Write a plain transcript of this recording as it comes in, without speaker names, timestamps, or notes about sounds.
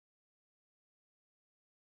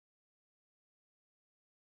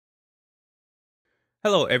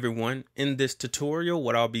Hello everyone, in this tutorial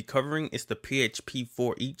what I'll be covering is the PHP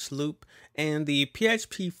Foreach loop, and the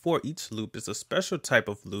PHP Foreach loop is a special type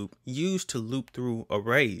of loop used to loop through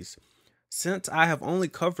arrays. Since I have only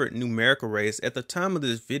covered numeric arrays at the time of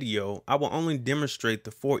this video, I will only demonstrate the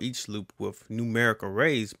Foreach loop with numeric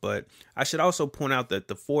arrays, but I should also point out that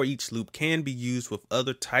the Foreach loop can be used with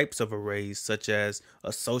other types of arrays such as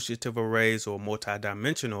associative arrays or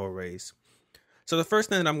multidimensional arrays. So the first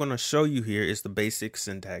thing that I'm going to show you here is the basic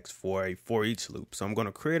syntax for a for each loop. So I'm going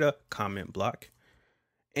to create a comment block.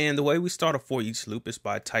 And the way we start a for each loop is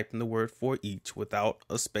by typing the word for each without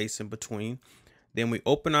a space in between. Then we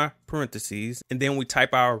open our parentheses and then we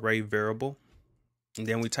type our array variable. And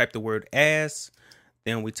then we type the word as.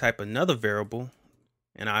 Then we type another variable.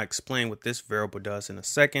 And I'll explain what this variable does in a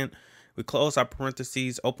second. We close our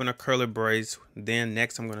parentheses, open a curly brace. Then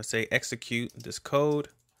next I'm going to say execute this code.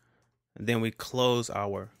 And then we close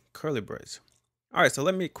our curly brace. All right, so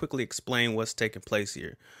let me quickly explain what's taking place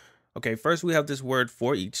here. Okay, first we have this word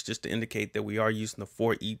for each just to indicate that we are using the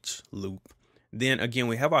for each loop. Then again,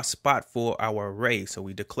 we have our spot for our array. So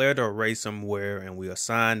we declare the array somewhere and we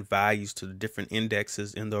assign values to the different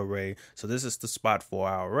indexes in the array. So this is the spot for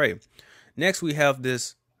our array. Next, we have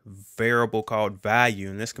this variable called value,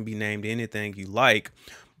 and this can be named anything you like.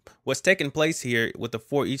 What's taking place here with the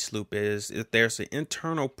for each loop is if there's an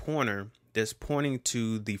internal pointer that's pointing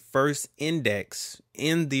to the first index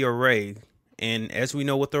in the array. And as we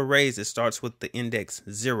know with the arrays, it starts with the index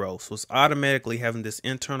 0. So it's automatically having this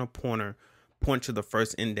internal pointer point to the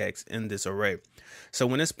first index in this array. So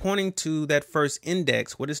when it's pointing to that first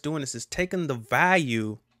index, what it's doing is it's taking the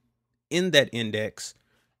value in that index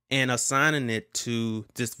and assigning it to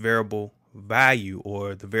this variable value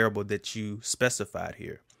or the variable that you specified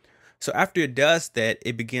here. So after it does that,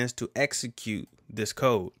 it begins to execute this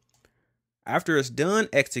code. After it's done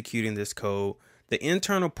executing this code, the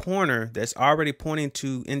internal pointer that's already pointing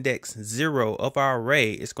to index 0 of our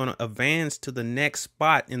array is going to advance to the next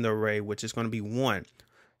spot in the array, which is going to be 1.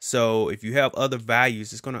 So if you have other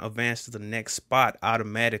values, it's going to advance to the next spot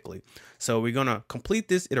automatically. So we're going to complete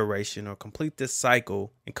this iteration or complete this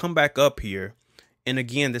cycle and come back up here. And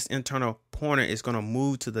again, this internal pointer is going to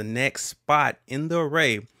move to the next spot in the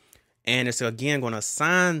array. And it's again going to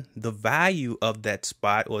assign the value of that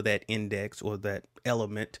spot or that index or that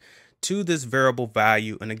element to this variable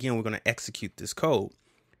value. And again, we're going to execute this code.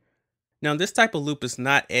 Now, this type of loop is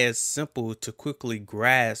not as simple to quickly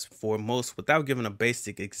grasp for most without giving a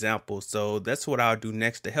basic example. So that's what I'll do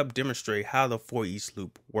next to help demonstrate how the for each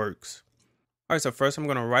loop works. All right, so first I'm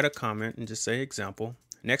going to write a comment and just say example.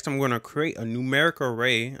 Next, I'm going to create a numeric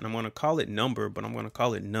array and I'm going to call it number, but I'm going to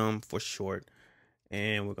call it num for short.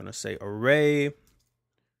 And we're going to say array, we're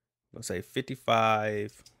going to say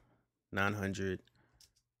 55, 900,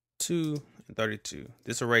 2, and 32.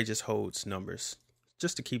 This array just holds numbers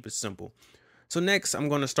just to keep it simple. So next, I'm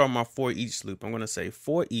going to start my for each loop. I'm going to say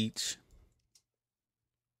for each.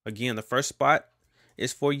 Again, the first spot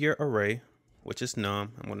is for your array, which is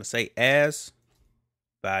num. I'm going to say as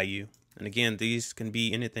value. And again, these can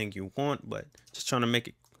be anything you want, but just trying to make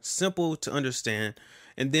it simple to understand.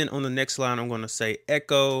 And then on the next line, I'm going to say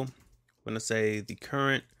echo. I'm going to say the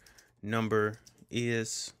current number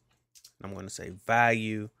is. I'm going to say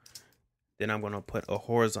value. Then I'm going to put a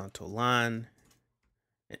horizontal line.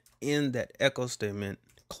 And in that echo statement,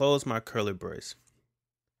 close my curly brace.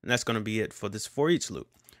 And that's going to be it for this for each loop.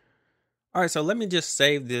 All right, so let me just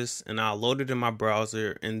save this and I'll load it in my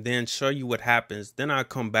browser and then show you what happens. Then I'll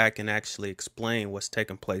come back and actually explain what's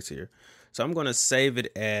taking place here. So I'm going to save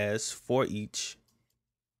it as foreach.php.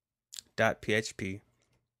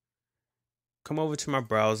 Come over to my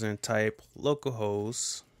browser and type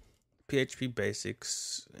localhost PHP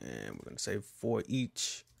basics, and we're going to say for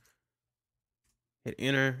each. Hit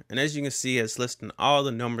enter, and as you can see, it's listing all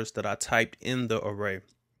the numbers that I typed in the array.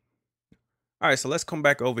 All right, so let's come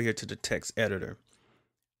back over here to the text editor.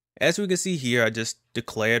 As we can see here, I just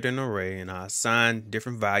declared an array and I assigned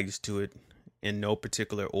different values to it in no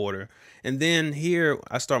particular order. And then here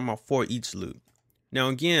I start my for each loop. Now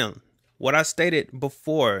again, what I stated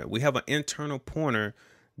before, we have an internal pointer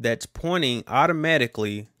that's pointing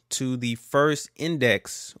automatically to the first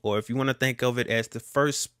index, or if you want to think of it as the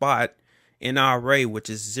first spot in our array, which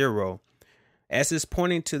is 0. As it's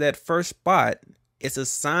pointing to that first spot, it's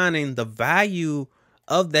assigning the value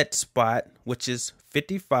of that spot, which is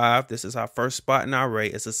 55. This is our first spot in our array.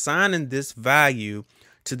 It's assigning this value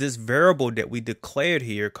to this variable that we declared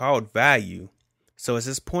here called value. So as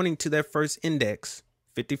it's pointing to that first index,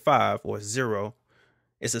 55 or 0,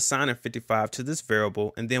 it's assigning 55 to this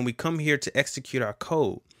variable. And then we come here to execute our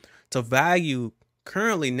code. So value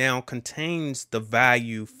currently now contains the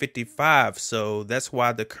value 55. So that's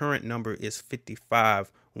why the current number is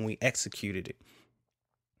 55 when we executed it.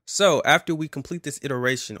 So after we complete this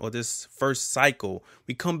iteration or this first cycle,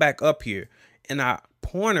 we come back up here and our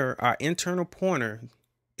pointer, our internal pointer,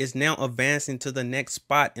 is now advancing to the next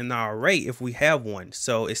spot in our array if we have one.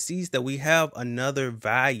 So it sees that we have another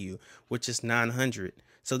value, which is 900.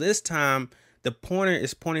 So this time the pointer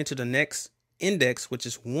is pointing to the next index, which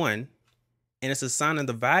is 1, and it's assigning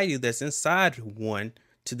the value that's inside 1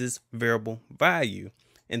 to this variable value.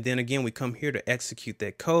 And then again, we come here to execute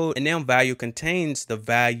that code, and now value contains the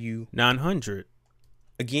value 900.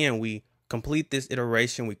 Again, we complete this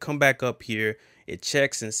iteration. We come back up here. It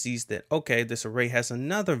checks and sees that, okay, this array has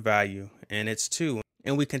another value and it's 2.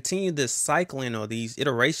 And we continue this cycling or these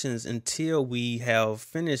iterations until we have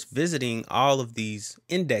finished visiting all of these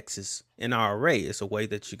indexes in our array. It's a way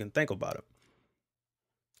that you can think about it.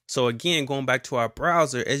 So again, going back to our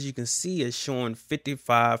browser, as you can see, it's showing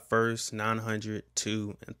 55 first, 900,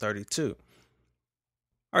 2, and 32.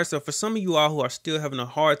 All right, so for some of you all who are still having a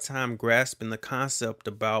hard time grasping the concept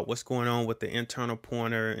about what's going on with the internal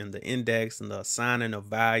pointer and the index and the assigning of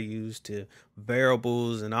values to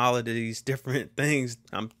variables and all of these different things,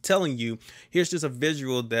 I'm telling you, here's just a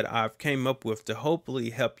visual that I've came up with to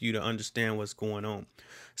hopefully help you to understand what's going on.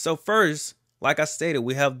 So first, like I stated,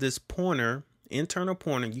 we have this pointer, internal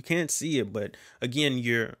pointer. You can't see it, but again,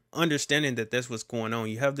 you're understanding that that's what's going on.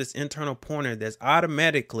 You have this internal pointer that's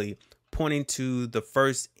automatically pointing to the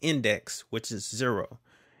first index, which is 0.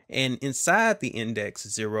 And inside the index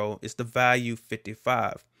 0 is the value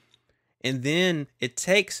 55. And then it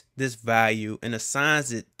takes this value and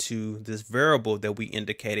assigns it to this variable that we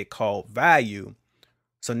indicated called value.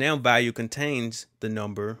 So now value contains the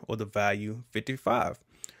number or the value 55.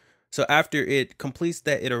 So after it completes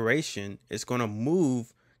that iteration, it's going to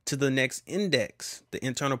move to the next index. The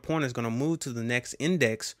internal pointer is going to move to the next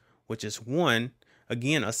index, which is 1.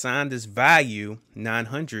 Again, assign this value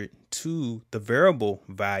 900 to the variable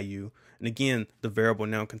value. And again, the variable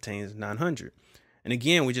now contains 900. And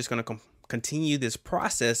again, we're just going to continue this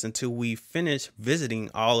process until we finish visiting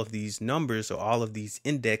all of these numbers or all of these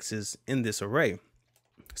indexes in this array.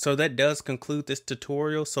 So that does conclude this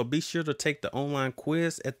tutorial. So be sure to take the online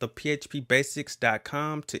quiz at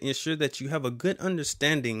thephpbasics.com to ensure that you have a good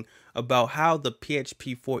understanding about how the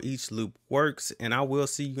PHP Foreach loop works. And I will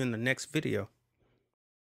see you in the next video.